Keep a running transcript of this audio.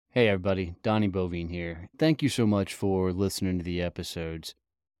Hey everybody, Donnie Bovine here. Thank you so much for listening to the episodes.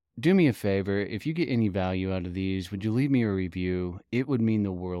 Do me a favor, if you get any value out of these, would you leave me a review? It would mean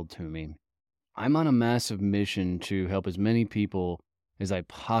the world to me. I'm on a massive mission to help as many people as I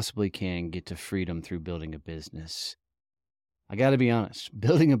possibly can get to freedom through building a business. I gotta be honest,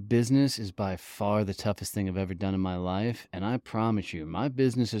 building a business is by far the toughest thing I've ever done in my life, and I promise you, my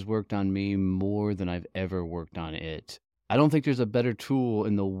business has worked on me more than I've ever worked on it. I don't think there's a better tool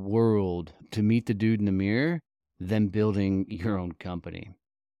in the world to meet the dude in the mirror than building your own company.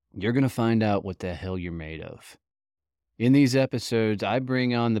 You're gonna find out what the hell you're made of. In these episodes, I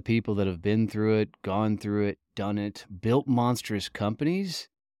bring on the people that have been through it, gone through it, done it, built monstrous companies,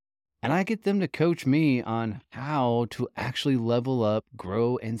 and I get them to coach me on how to actually level up,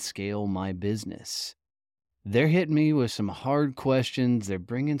 grow, and scale my business. They're hitting me with some hard questions. They're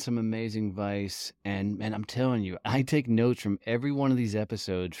bringing some amazing advice. And I'm telling you, I take notes from every one of these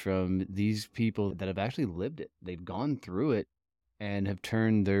episodes from these people that have actually lived it. They've gone through it and have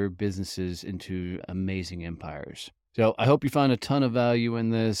turned their businesses into amazing empires. So I hope you find a ton of value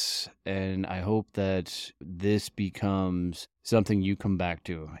in this, and I hope that this becomes something you come back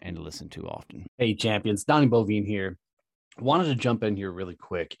to and listen to often. Hey, champions, Donnie Bovine here. Wanted to jump in here really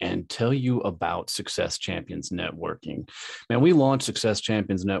quick and tell you about Success Champions Networking. Man, we launched Success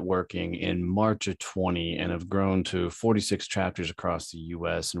Champions Networking in March of 20 and have grown to 46 chapters across the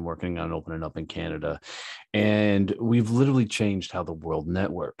US and working on opening up in Canada. And we've literally changed how the world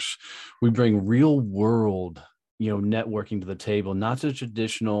networks. We bring real world, networking to the table, not the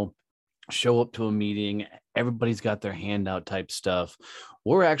traditional show up to a meeting, everybody's got their handout type stuff.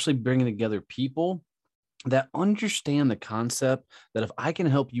 We're actually bringing together people that understand the concept that if I can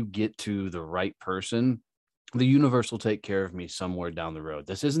help you get to the right person, the universe will take care of me somewhere down the road.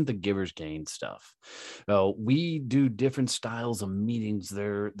 This isn't the giver's gain stuff. We do different styles of meetings.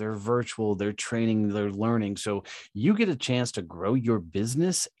 They're virtual, they're training, they're learning. So you get a chance to grow your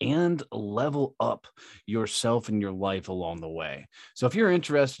business and level up yourself and your life along the way. So if you're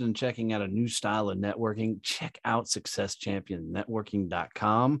interested in checking out a new style of networking, check out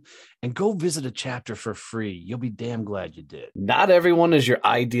successchampionNetworking.com and go visit a chapter for free. You'll be damn glad you did. Not everyone is your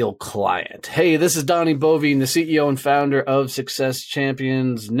ideal client. Hey, this is Donnie Bovine, the CEO and founder of Success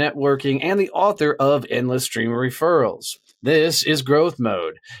Champions Networking and the author of Endless Stream of Referrals. This is Growth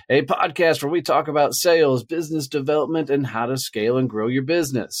Mode, a podcast where we talk about sales, business development, and how to scale and grow your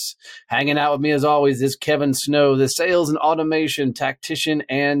business. Hanging out with me as always is Kevin Snow, the sales and automation tactician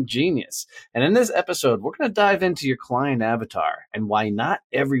and genius. And in this episode, we're going to dive into your client avatar and why not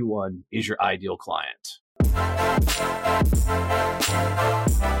everyone is your ideal client.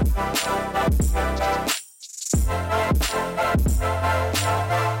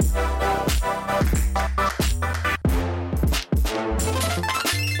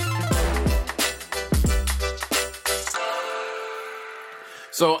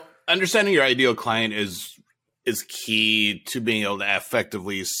 So understanding your ideal client is key to being able to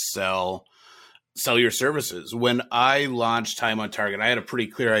effectively sell your services. When I launched Time on Target, I had a pretty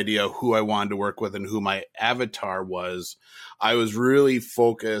clear idea of who I wanted to work with and who my avatar was. I was really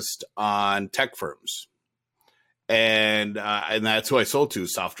focused on tech firms. And that's who I sold to: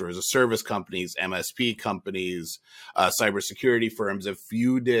 software as a service companies, MSP companies, cybersecurity firms. If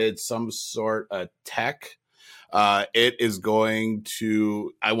you did some sort of tech, it is going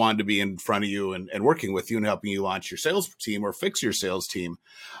to, I wanted to be in front of you and working with you and helping you launch your sales team or fix your sales team.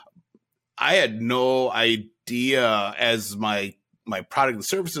 I had no idea as my product and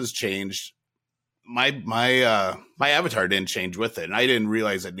services changed, my avatar didn't change with it. And I didn't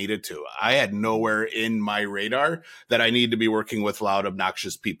realize it needed to. I had nowhere in my radar that I need to be working with loud,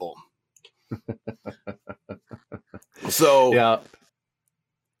 obnoxious people. So, yeah.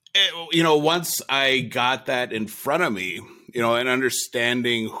 Once I got that in front of me, and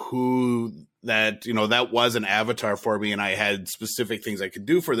understanding who that was an avatar for me, and I had specific things I could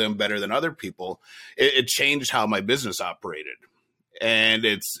do for them better than other people, it changed how my business operated. And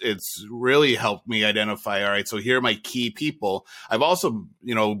it's really helped me identify, all right, so here are my key people. I've also,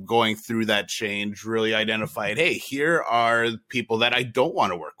 going through that change, really identified, hey, here are people that I don't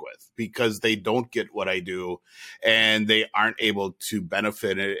want to work with because they don't get what I do and they aren't able to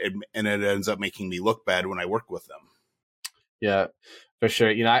benefit it, and it ends up making me look bad when I work with them. Yeah, for sure.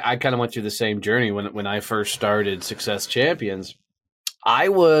 I kind of went through the same journey when I first started Success Champions. I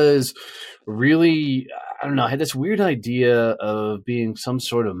was really, I don't know, I had this weird idea of being some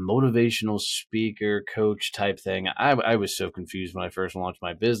sort of motivational speaker, coach type thing. I was so confused when I first launched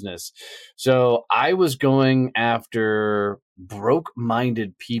my business. So I was going after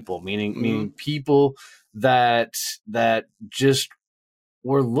broke-minded people, meaning people that just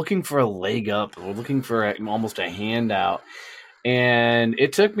we're looking for a leg up. We're looking for almost a handout. And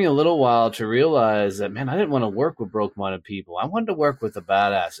it took me a little while to realize that, man, I didn't want to work with broke-minded people. I wanted to work with the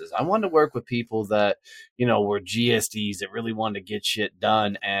badasses. I wanted to work with people that, were GSDs that really wanted to get shit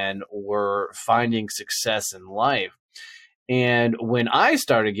done and were finding success in life. And when I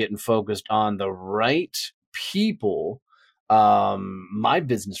started getting focused on the right people, my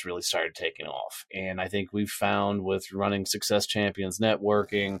business really started taking off. And I think we've found with running Success Champions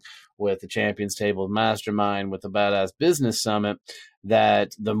Networking, with the Champions Table Mastermind, with the Badass Business Summit,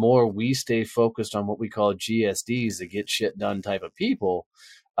 that the more we stay focused on what we call GSDs, the get shit done type of people,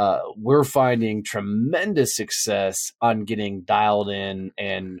 we're finding tremendous success on getting dialed in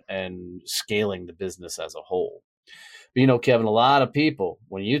and scaling the business as a whole. But, Kevin, a lot of people,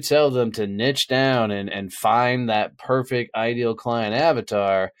 when you tell them to niche down and find that perfect ideal client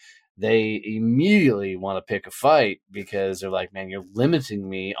avatar, they immediately want to pick a fight because they're like, man, you're limiting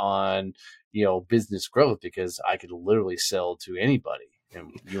me on, business growth, because I could literally sell to anybody.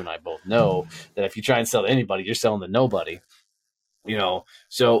 And you and I both know that if you try and sell to anybody, you're selling to nobody.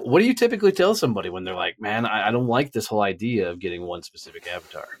 So what do you typically tell somebody when they're like, man, I don't like this whole idea of getting one specific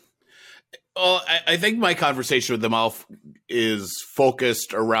avatar? Well, I think my conversation with them all is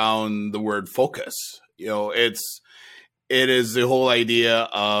focused around the word focus. It is the whole idea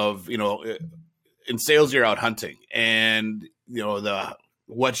of, in sales, you're out hunting, and,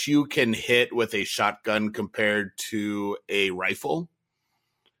 what you can hit with a shotgun compared to a rifle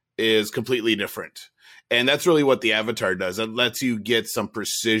is completely different. And that's really what the avatar does. It lets you get some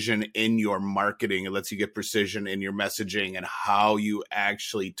precision in your marketing. It lets you get precision in your messaging and how you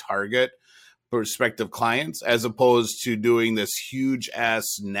actually target prospective clients, as opposed to doing this huge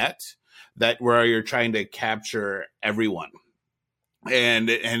ass net where you're trying to capture everyone. And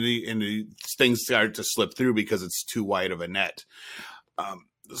things start to slip through because it's too wide of a net.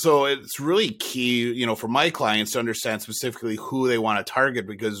 So it's really key, for my clients to understand specifically who they want to target,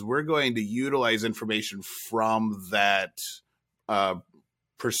 because we're going to utilize information from that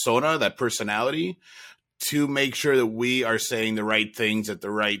persona, that personality, to make sure that we are saying the right things at the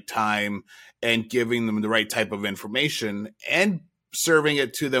right time and giving them the right type of information and serving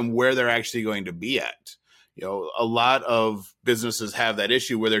it to them where they're actually going to be at. A lot of businesses have that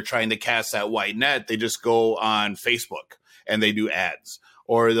issue where they're trying to cast that wide net. They just go on Facebook and they do ads,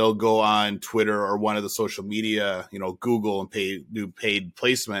 or they'll go on Twitter or one of the social media, Google, and do paid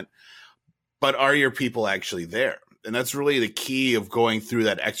placement. But are your people actually there? And that's really the key of going through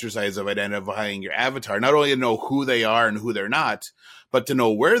that exercise of identifying your avatar. Not only to know who they are and who they're not, but to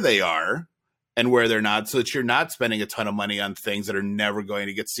know where they are and where they're not, so that you're not spending a ton of money on things that are never going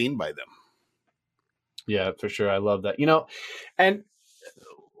to get seen by them. Yeah, for sure. I love that. And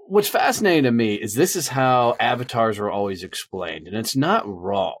what's fascinating to me is this is how avatars are always explained, and it's not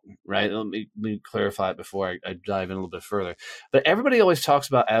wrong, right? Let me clarify it before I dive in a little bit further. But everybody always talks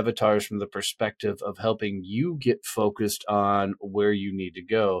about avatars from the perspective of helping you get focused on where you need to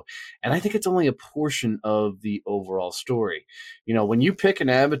go. And I think it's only a portion of the overall story. When you pick an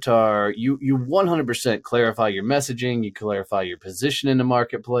avatar, you 100% clarify your messaging, you clarify your position in the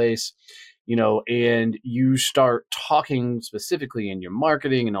marketplace, and you start talking specifically in your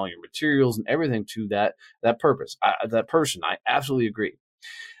marketing and all your materials and everything to that purpose, that person. I absolutely agree.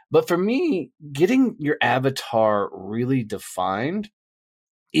 But for me, getting your avatar really defined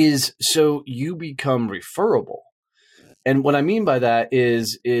is so you become referable. And what I mean by that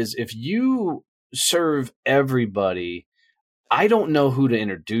is if you serve everybody, I don't know who to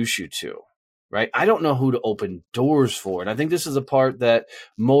introduce you to. Right? I don't know who to open doors for. And I think this is a part that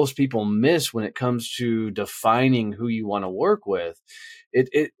most people miss when it comes to defining who you want to work with.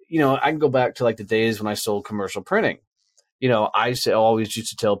 I can go back to like the days when I sold commercial printing. I always used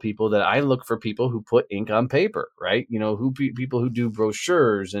to tell people that I look for people who put ink on paper, right? People who do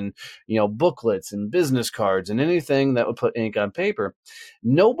brochures and, booklets and business cards and anything that would put ink on paper.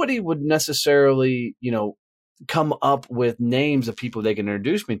 Nobody would necessarily, come up with names of people they can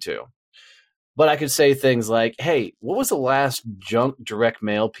introduce me to. But I could say things like, hey, what was the last junk direct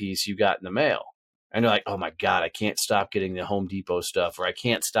mail piece you got in the mail? And they're like, oh my God, I can't stop getting the Home Depot stuff, or I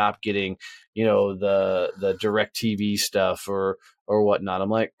can't stop getting, the direct TV stuff or whatnot. I'm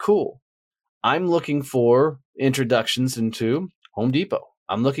like, cool. I'm looking for introductions into Home Depot.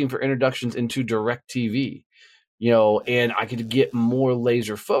 I'm looking for introductions into direct TV, and I could get more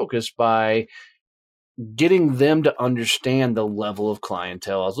laser focused by getting them to understand the level of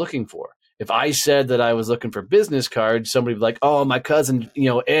clientele I was looking for. If I said that I was looking for business cards, somebody would be like, oh, my cousin,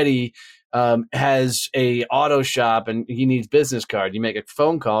 Eddie has a auto shop and he needs business card. You make a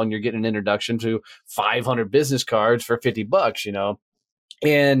phone call and you're getting an introduction to 500 business cards for $50,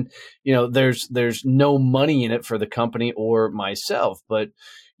 And, there's no money in it for the company or myself, but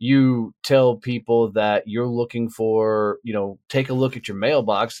you tell people that you're looking for, take a look at your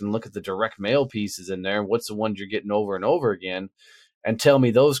mailbox and look at the direct mail pieces in there. What's the ones you're getting over and over again? And tell me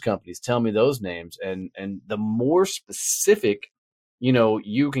those companies, tell me those names. And the more specific,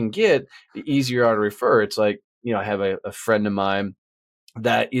 you can get, the easier to refer. It's like, I have a friend of mine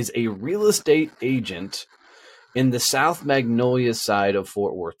that is a real estate agent in the South Magnolia side of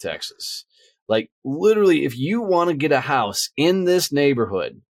Fort Worth, Texas. Like literally, if you want to get a house in this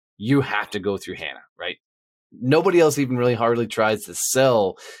neighborhood, you have to go through Hannah, right? Nobody else even really hardly tries to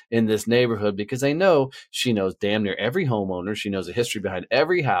sell in this neighborhood because they know she knows damn near every homeowner. She knows the history behind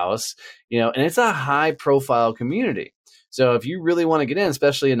every house, and it's a high profile community. So if you really want to get in,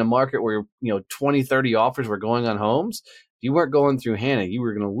 especially in a market where, 20, 30 offers were going on homes, if you weren't going through Hannah, you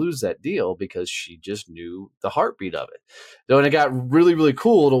were going to lose that deal because she just knew the heartbeat of it. So, and it got really, really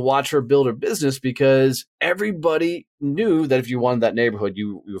cool to watch her build her business because everybody knew that if you wanted that neighborhood,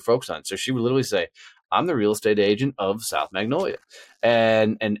 you were focused on. So she would literally say, I'm the real estate agent of South Magnolia.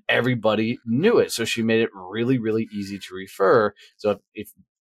 And everybody knew it. So she made it really, really easy to refer. So if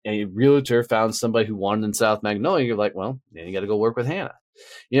a realtor found somebody who wanted in South Magnolia, you're like, well, then you got to go work with Hannah.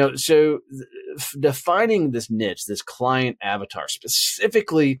 So defining this niche, this client avatar,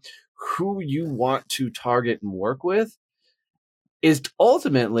 specifically who you want to target and work with, is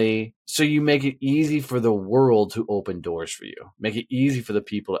ultimately so you make it easy for the world to open doors for you, make it easy for the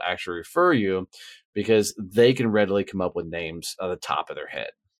people to actually refer you because they can readily come up with names at the top of their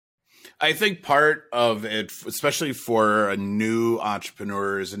head. I think part of it, especially for new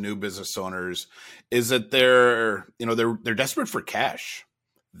entrepreneurs and new business owners, is that they're desperate for cash.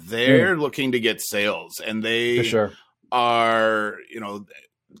 They're looking to get sales, and they for sure are,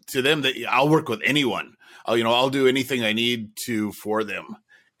 to them that I'll work with anyone. I'll do anything I need to for them,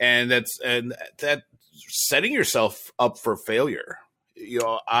 and that setting yourself up for failure.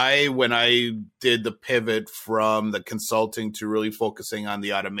 When I did the pivot from the consulting to really focusing on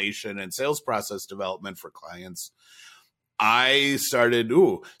the automation and sales process development for clients, I started,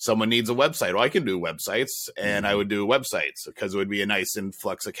 someone needs a website. Well, I can do websites, and I would do websites because it would be a nice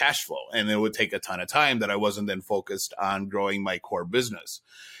influx of cash flow. And it would take a ton of time that I wasn't then focused on growing my core business.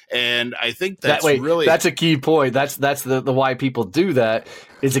 And I think that's that's a key point. That's the why people do that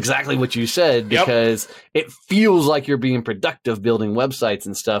is exactly what you said, because it feels like you're being productive building websites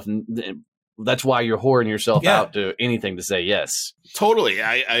and stuff. And that's why you're whoring yourself out to anything to say yes. Totally.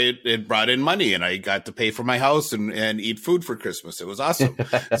 It brought in money, and I got to pay for my house and eat food for Christmas. It was awesome.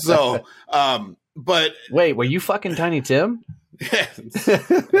 So, but wait, were you fucking Tiny Tim? Maybe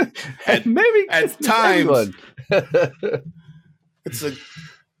at times. It's an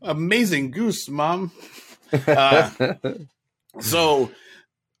amazing goose, Mom. So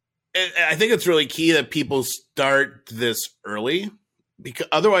I think it's really key that people start this early, because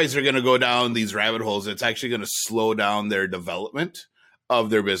otherwise they're going to go down these rabbit holes. It's actually going to slow down their development of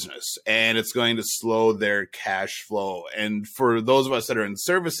their business, and it's going to slow their cash flow. And for those of us that are in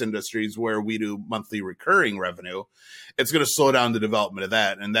service industries where we do monthly recurring revenue, it's going to slow down the development of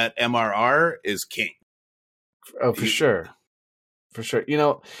that. And that MRR is king. Oh, for sure. For sure.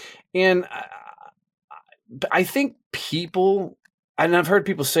 And I think people, and I've heard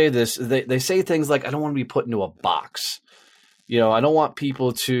people say this, they say things like, I don't want to be put into a box. I don't want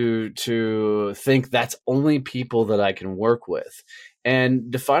people to think that's only people that I can work with.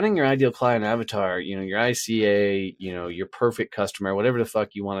 And defining your ideal client avatar, your ICA, your perfect customer, whatever the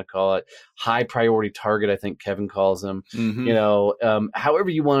fuck you want to call it, high priority target, I think Kevin calls them, however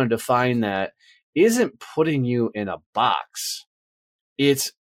you want to define that, isn't putting you in a box.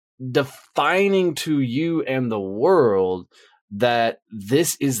 It's defining to you and the world that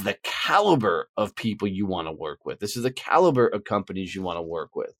this is the caliber of people you want to work with. This is the caliber of companies you want to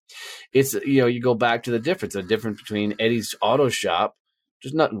work with. It's, you go back to the difference between Eddie's Auto Shop.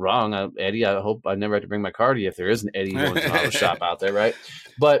 There's nothing wrong. Eddie, I hope I never have to bring my car to you if there is an Eddie who owns an auto shop out there, right?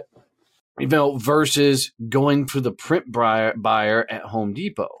 But, versus going to the print buyer at Home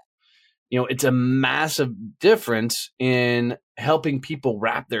Depot. It's a massive difference in helping people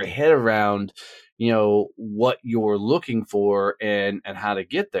wrap their head around what you're looking for and how to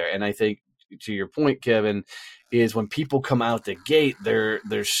get there. And I think, to your point, Kevin, is when people come out the gate, they're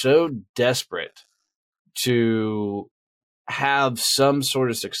so desperate to have some sort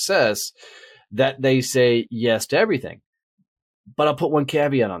of success that they say yes to everything. But I'll put one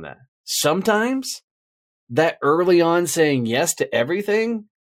caveat on that. Sometimes that early on saying yes to everything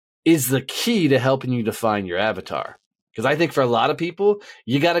is the key to helping you define your avatar. Because I think for a lot of people,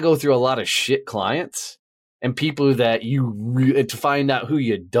 you got to go through a lot of shit clients and people that to find out who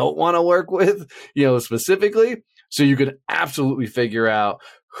you don't want to work with, specifically, so you can absolutely figure out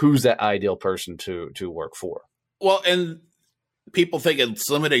who's that ideal person to work for. Well, and people think it's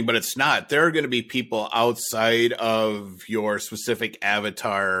limiting, but it's not. There are going to be people outside of your specific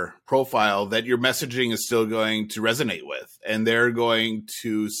avatar profile that your messaging is still going to resonate with. And they're going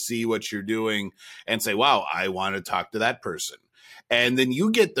to see what you're doing and say, wow, I want to talk to that person. And then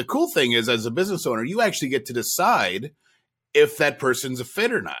the cool thing is, as a business owner, you actually get to decide if that person's a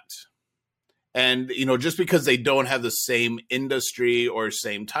fit or not. And, just because they don't have the same industry or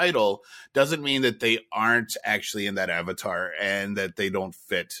same title doesn't mean that they aren't actually in that avatar and that they don't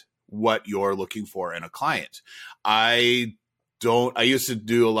fit what you're looking for in a client. I used to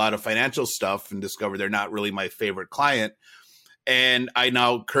do a lot of financial stuff and discovered they're not really my favorite client. And I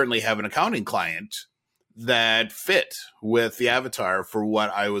now currently have an accounting client that fit with the avatar for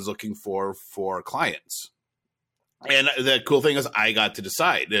what I was looking for clients. And the cool thing is I got to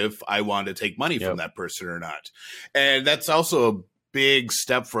decide if I wanted to take money from that person or not. And that's also a big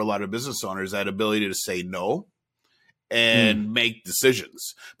step for a lot of business owners, that ability to say no and make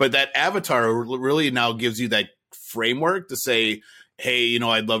decisions. But that avatar really now gives you that framework to say, hey,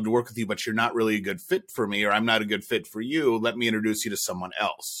 I'd love to work with you, but you're not really a good fit for me, or I'm not a good fit for you. Let me introduce you to someone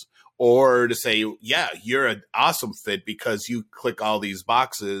else. Or to say, yeah, you're an awesome fit because you click all these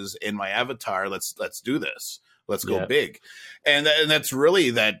boxes in my avatar. Let's do this. Let's go big. And that's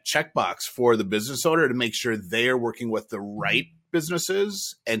really that checkbox for the business owner to make sure they're working with the right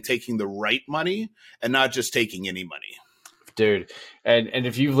businesses and taking the right money and not just taking any money. Dude. And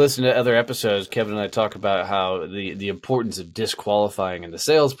if you've listened to other episodes, Kevin and I talk about how the importance of disqualifying in the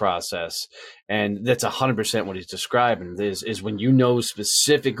sales process. And that's 100% what he's describing is when you know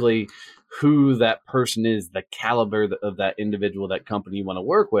specifically who that person is, the caliber of that individual, that company you want to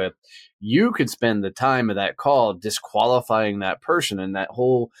work with, you could spend the time of that call disqualifying that person. And that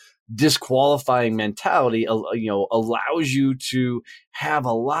whole disqualifying mentality, allows you to have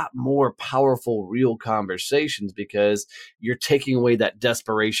a lot more powerful, real conversations, because you're taking away that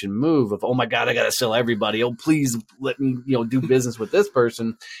desperation move of, oh my God, I got to sell everybody. Oh, please let me, do business with this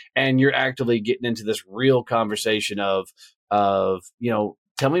person. And you're actively getting into this real conversation of,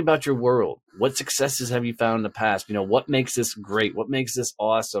 tell me about your world. What successes have you found in the past? What makes this great? What makes this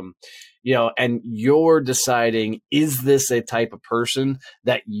awesome? And you're deciding, is this a type of person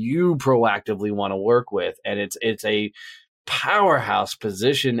that you proactively want to work with? And it's a powerhouse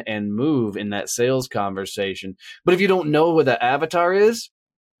position and move in that sales conversation. But if you don't know what that avatar is,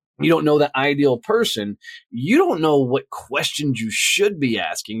 you don't know that ideal person, you don't know what questions you should be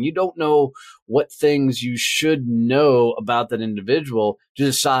asking. You don't know what things you should know about that individual to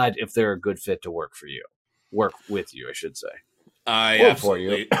decide if they're a good fit to work with you, I should say.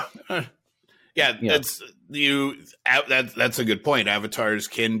 Absolutely. For you. Yeah, that's a good point. Avatars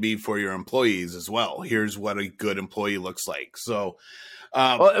can be for your employees as well. Here's what a good employee looks like. So,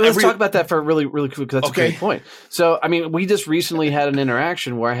 let's talk about that for really, really quick, because that's a great point. So, we just recently had an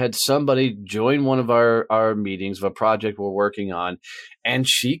interaction where I had somebody join one of our meetings of a project we're working on, and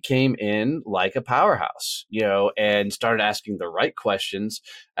she came in like a powerhouse, and started asking the right questions,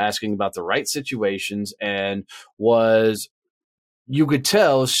 asking about the right situations, and you could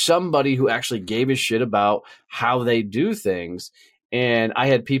tell somebody who actually gave a shit about how they do things. And I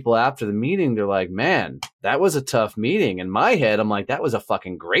had people after the meeting, they're like, man, that was a tough meeting. In my head, I'm like, that was a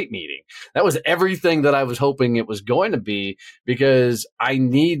fucking great meeting. That was everything that I was hoping it was going to be, because I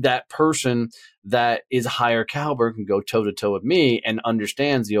need that person that is higher caliber, can go toe to toe with me and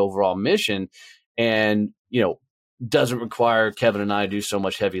understands the overall mission. And, doesn't require Kevin and I to do so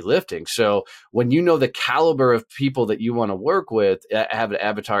much heavy lifting. So when you know the caliber of people that you want to work with, have an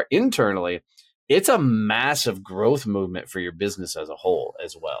avatar internally, it's a massive growth movement for your business as a whole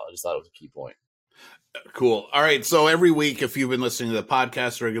as well. I just thought it was a key point. Cool. All right. So every week, if you've been listening to the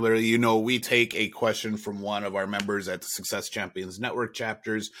podcast regularly, we take a question from one of our members at the Success Champions Network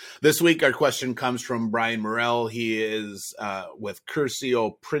chapters. This week, our question comes from Brian Morrell. He is with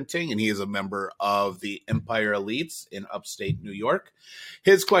Curcio Printing, and he is a member of the Empire Elites in upstate New York.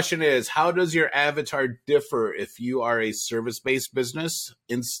 His question is, how does your avatar differ if you are a service-based business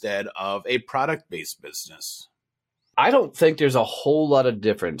instead of a product-based business? I don't think there's a whole lot of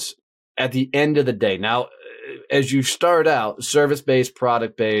difference at the end of the day. Now, as you start out, service-based,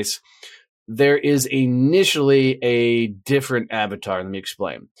 product-based, there is initially a different avatar. Let me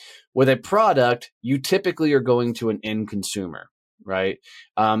explain. With a product, you typically are going to an end consumer, right?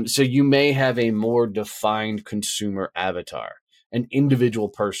 So you may have a more defined consumer avatar, an individual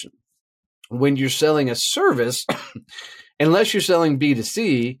person. When you're selling a service, unless you're selling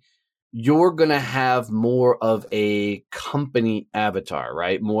B2C, you're going to have more of a company avatar,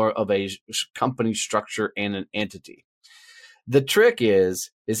 right? More of a company structure and an entity. The trick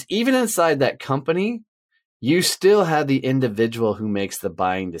is even inside that company, you still have the individual who makes the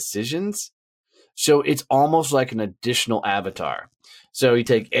buying decisions. So it's almost like an additional avatar. So you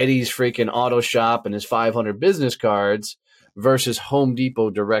take Eddie's freaking auto shop and his 500 business cards versus Home Depot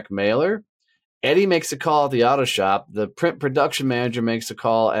direct mailer. Eddie makes a call at the auto shop. The print production manager makes a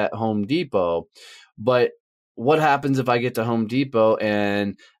call at Home Depot. But what happens if I get to Home Depot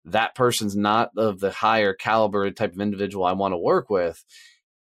and that person's not of the higher caliber type of individual I want to work with?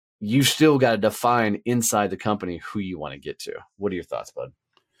 You still got to define inside the company who you want to get to. What are your thoughts, bud?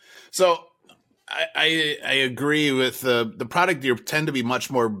 So I agree with the product. You tend to be much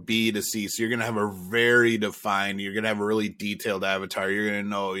more B2C. So you're going to have a very defined, you're going to have a really detailed avatar. You're going to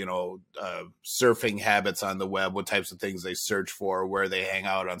know, surfing habits on the web, what types of things they search for, where they hang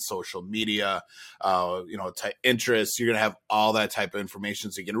out on social media, interests. You're going to have all that type of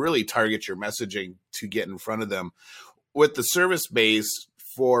information. So you can really target your messaging to get in front of them. With the service base,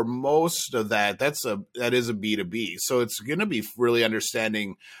 for most of that is a B2B. So it's going to be really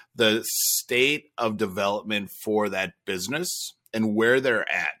understanding the state of development for that business and where they're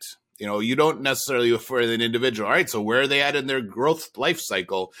at. You don't necessarily for an individual. All right, so where are they at in their growth life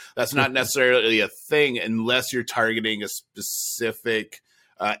cycle? That's not necessarily a thing unless you're targeting a specific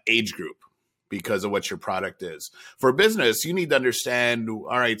age group because of what your product is. For business, you need to understand,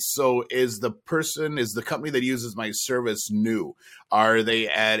 all right, so is the company that uses my service new? Are they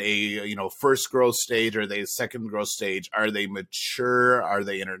at a, first growth stage? Are they second growth stage? Are they mature? Are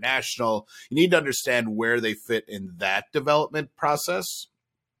they international? You need to understand where they fit in that development process.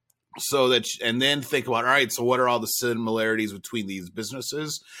 And then think about, all right, so what are all the similarities between these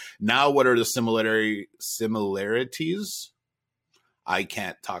businesses? Now, what are the similarities? I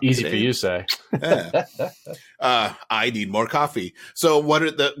can't talk. Easy today. For you, say. Yeah. I need more coffee. So what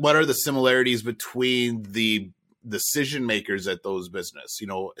are the similarities between the decision makers at those business?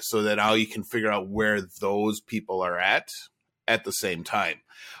 So that now you can figure out where those people are at the same time.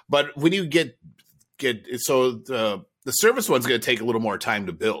 But when you get so the service one's going to take a little more time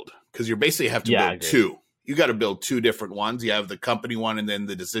to build because you basically have to build two. You got to build two different ones. You have the company one and then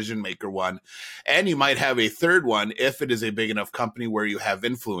the decision maker one. And you might have a third one if it is a big enough company where you have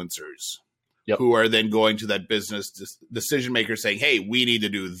influencers who are then going to that business decision maker saying, hey, we need to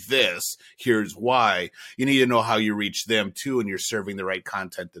do this. Here's why. You need to know how you reach them too, and you're serving the right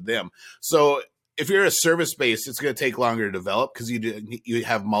content to them. So if you're a service based, it's going to take longer to develop because you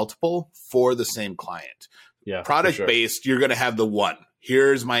have multiple for the same client. Yeah, product based, you're going to have the one.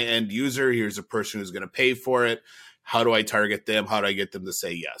 Here's my end user. Here's a person who's going to pay for it. How do I target them? How do I get them to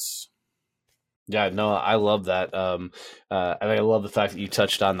say yes? Yeah, no, I love that. And I love the fact that you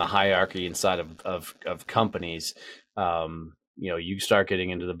touched on the hierarchy inside of companies. You start getting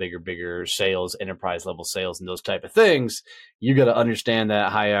into the bigger sales, enterprise level sales and those type of things. You got to understand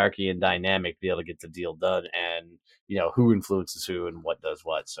that hierarchy and dynamic to be able to get the deal done and, who influences who and what does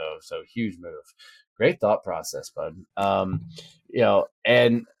what. So huge move. Great thought process, bud. I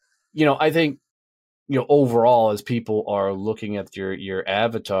think, overall, as people are looking at your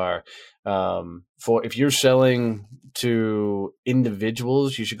avatar, for if you're selling to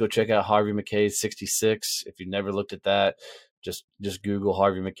individuals, you should go check out Harvey Mackay 66. If you've never looked at that, just Google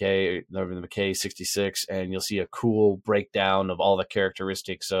Harvey Mackay 66, and you'll see a cool breakdown of all the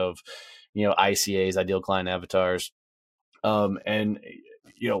characteristics of, ICAs, ideal client avatars.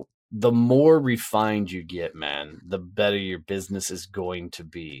 The more refined you get, man, the better your business is going to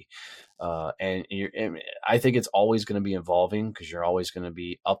be. And I think it's always going to be evolving because you're always going to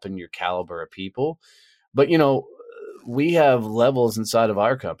be upping your caliber of people. But, we have levels inside of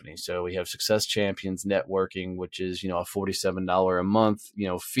our company. So we have Success Champions Networking, which is, a $47 a month,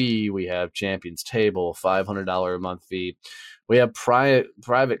 fee. We have Champions Table, $500 a month fee. We have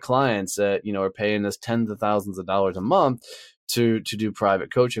private clients that, are paying us tens of thousands of dollars a month to do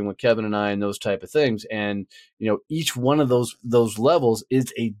private coaching with Kevin and I and those type of things. And, each one of those levels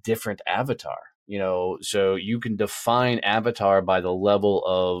is a different avatar, so you can define avatar by the level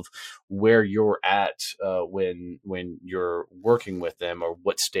of where you're at when you're working with them or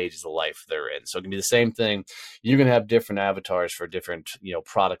what stages of life they're in. So it can be the same thing. You can have different avatars for different,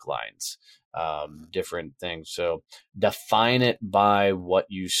 product lines, different things. So define it by what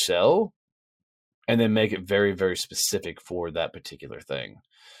you sell, and then make it very, very specific for that particular thing.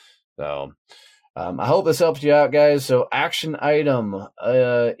 So I hope this helps you out, guys. So action item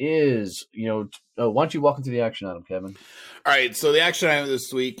is, why don't you walk into the action item, Kevin? All right. So the action item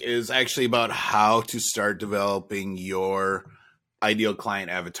this week is actually about how to start developing your ideal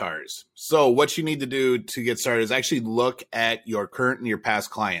client avatars. So what you need to do to get started is actually look at your current and your past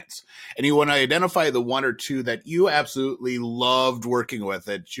clients. And you want to identify the one or two that you absolutely loved working with.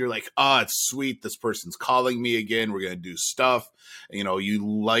 That you're like, oh, it's sweet. This person's calling me again. We're going to do stuff. You know, you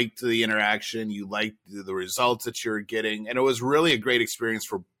liked the interaction. You liked the results that you're getting. And it was really a great experience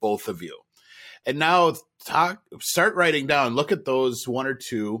for both of you. And now start writing down, look at those one or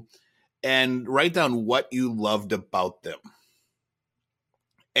two and write down what you loved about them.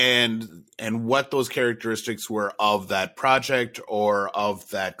 And what those characteristics were of that project or of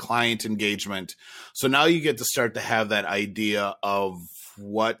that client engagement. So now you get to start to have that idea of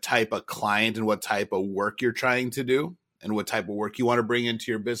what type of client and what type of work you're trying to do and what type of work you want to bring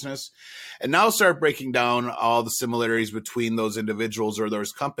into your business. And now start breaking down all the similarities between those individuals or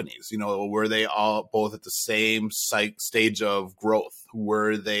those companies. You know, were they all both at the same stage of growth?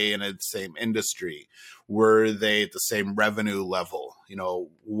 Were they in the same industry? Were they at the same revenue level? You know,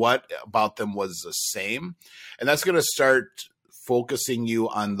 what about them was the same? And that's going to start focusing you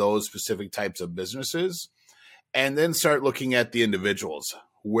on those specific types of businesses, and then start looking at the individuals.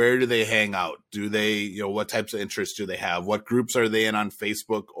 Where do they hang out? Do they, you know, what types of interests do they have? What groups are they in on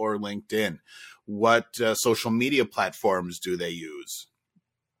Facebook or LinkedIn? What social media platforms do they use?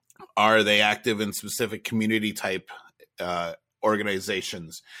 Are they active in specific community type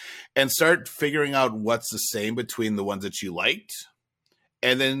organizations? And start figuring out what's the same between the ones that you liked,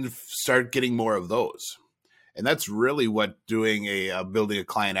 and then start getting more of those. And that's really what doing building a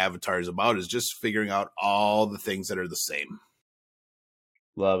client avatar is about, is just figuring out all the things that are the same.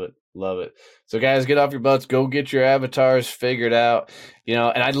 Love it. Love it. So guys, get off your butts, go get your avatars figured out, you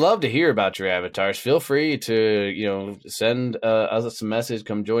know, and I'd love to hear about your avatars. Feel free to, you know, send us a message,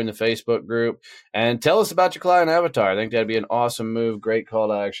 come join the Facebook group and tell us about your client avatar. I think that'd be an awesome move. Great call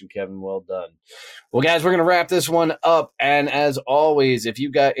to action, Kevin. Well done. Well, guys, we're going to wrap this one up. And as always, if you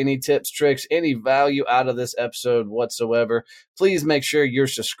got any tips, tricks, any value out of this episode whatsoever, please make sure you're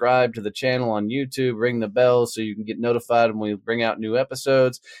subscribed to the channel on YouTube. Ring the bell so you can get notified when we bring out new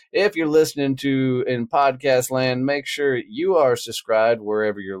episodes. If you're listening to in podcast land, make sure you are subscribed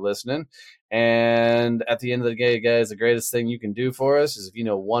wherever you're listening. And at the end of the day, guys, the greatest thing you can do for us is if you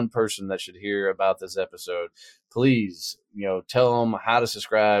know one person that should hear about this episode, please, you know, tell them how to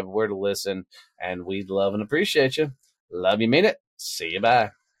subscribe, where to listen, and we'd love and appreciate you. Love you, mean it. See you,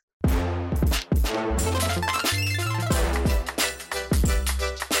 bye.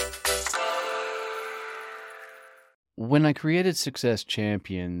 When I created Success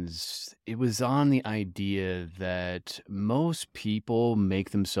Champions, it was on the idea that most people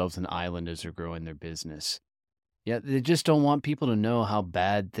make themselves an island as they're growing their business. Yeah, they just don't want people to know how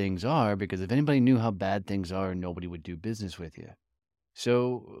bad things are, because if anybody knew how bad things are, nobody would do business with you.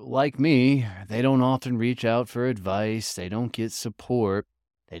 So, like me, they don't often reach out for advice. They don't get support.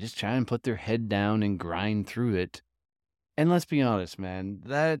 They just try and put their head down and grind through it. And let's be honest, man,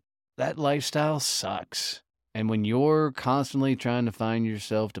 that lifestyle sucks. And when you're constantly trying to find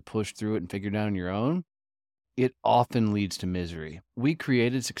yourself to push through it and figure it out on your own, it often leads to misery. We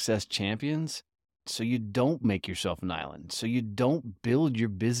created Success Champions so you don't make yourself an island, so you don't build your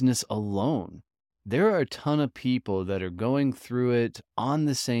business alone. There are a ton of people that are going through it on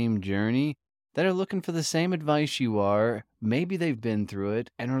the same journey that are looking for the same advice you are. Maybe they've been through it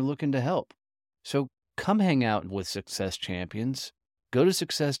and are looking to help. So come hang out with Success Champions. Go to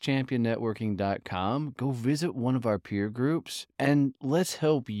successchampionnetworking.com, go visit one of our peer groups, and let's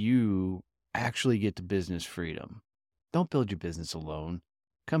help you actually get to business freedom. Don't build your business alone.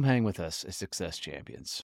 Come hang with us as Success Champions.